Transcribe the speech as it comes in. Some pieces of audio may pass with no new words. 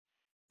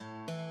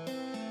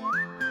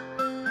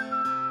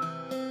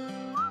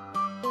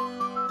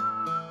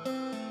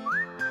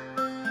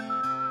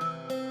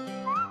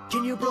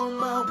Can you blow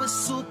my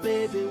whistle,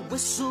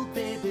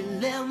 baby,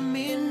 let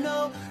me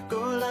know.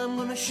 Girl, I'm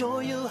gonna show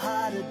you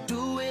how to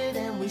do it,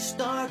 and we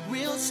start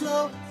real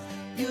slow.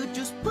 You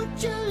just put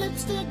your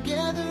lips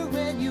together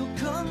and you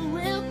come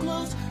real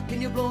close.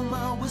 Can you blow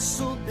my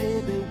whistle,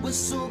 baby,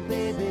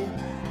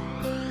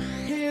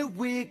 here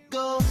we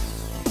go.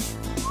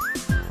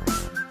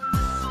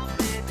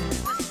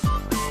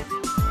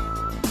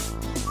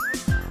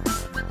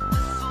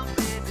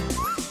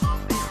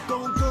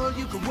 Go girl,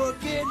 you can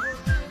work it.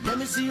 Let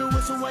me see you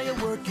whistle while you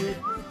work it.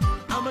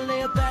 I'ma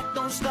lay it back,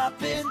 don't stop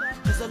it,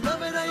 'cause I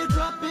love it how you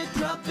drop it,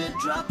 drop it,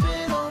 drop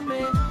it on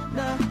me.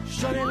 Now,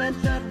 shorty, let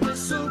that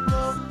whistle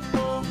go,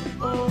 oh,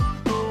 oh,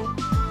 oh.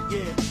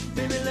 Yeah,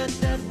 baby, let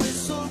that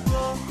whistle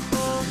go,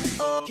 oh,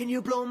 oh. Can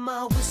you blow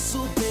my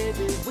whistle,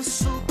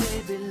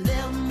 baby,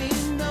 let me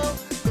know.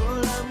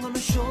 Girl, I'm gonna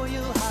show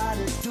you how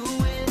to do